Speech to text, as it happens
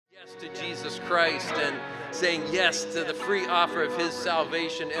Yes to Jesus Christ and saying yes to the free offer of his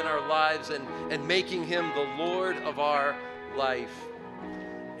salvation in our lives and making him the Lord of our life.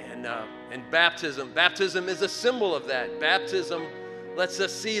 And baptism is a symbol of that. Baptism lets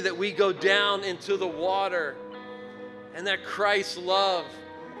us see that we go down into the water and that Christ's love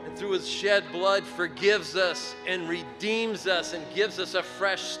and through his shed blood forgives us and redeems us and gives us a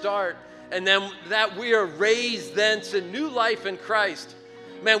fresh start. And then that we are raised then to new life in Christ.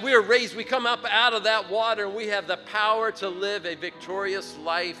 Man, we are raised, we come up out of that water and we have the power to live a victorious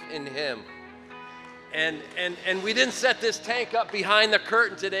life in him. And we didn't set this tank up behind the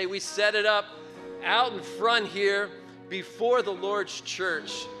curtain today. We set it up out in front here before the Lord's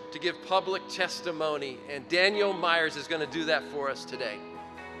church to give public testimony. And Daniel Myers is going to do that for us today.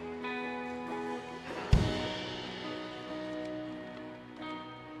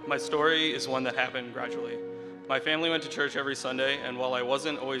 My story is one that happened gradually. My family went to church every Sunday, and while I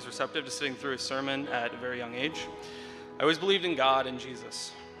wasn't always receptive to sitting through a sermon at a very young age, I always believed in God and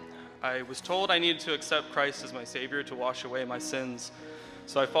Jesus. I was told I needed to accept Christ as my Savior to wash away my sins,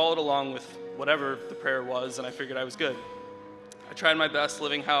 so I followed along with whatever the prayer was, and I figured I was good. I tried my best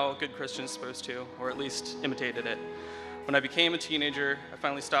living how a good Christian is supposed to, or at least imitated it. When I became a teenager, I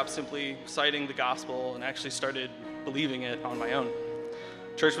finally stopped simply reciting the gospel and actually started believing it on my own.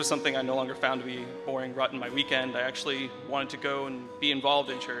 Church was something I no longer found to be a boring rut in my weekend. I actually wanted to go and be involved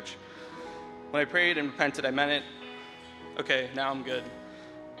in church. When I prayed and repented, I meant it. Okay, now I'm good.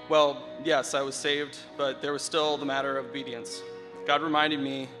 Well, yes, I was saved, but there was still the matter of obedience. God reminded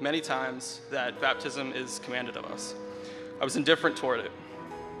me many times that baptism is commanded of us. I was indifferent toward it.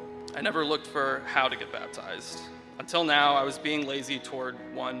 I never looked for how to get baptized. Until now, I was being lazy toward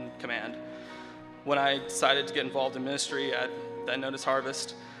one command. When I decided to get involved in ministry at that Notice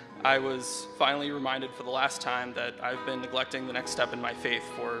Harvest, I was finally reminded for the last time that I've been neglecting the next step in my faith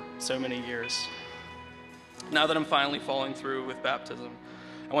for so many years. Now that I'm finally following through with baptism,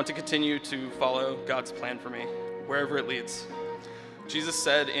 I want to continue to follow God's plan for me, wherever it leads. Jesus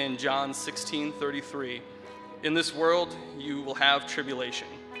said in John 16:33, "In this world you will have tribulation,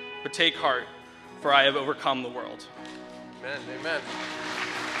 but take heart, for I have overcome the world." Amen, amen.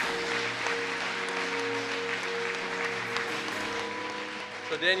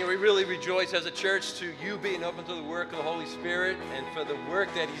 So Daniel, we really rejoice as a church to you being open to the work of the Holy Spirit and for the work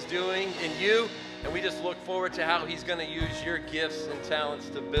that he's doing in you. And we just look forward to how he's going to use your gifts and talents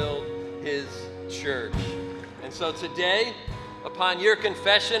to build his church. And so today, upon your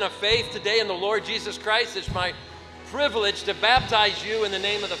confession of faith today in the Lord Jesus Christ, it's my privilege to baptize you in the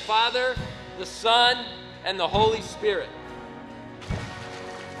name of the Father, the Son, and the Holy Spirit.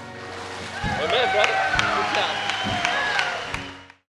 Amen, brother.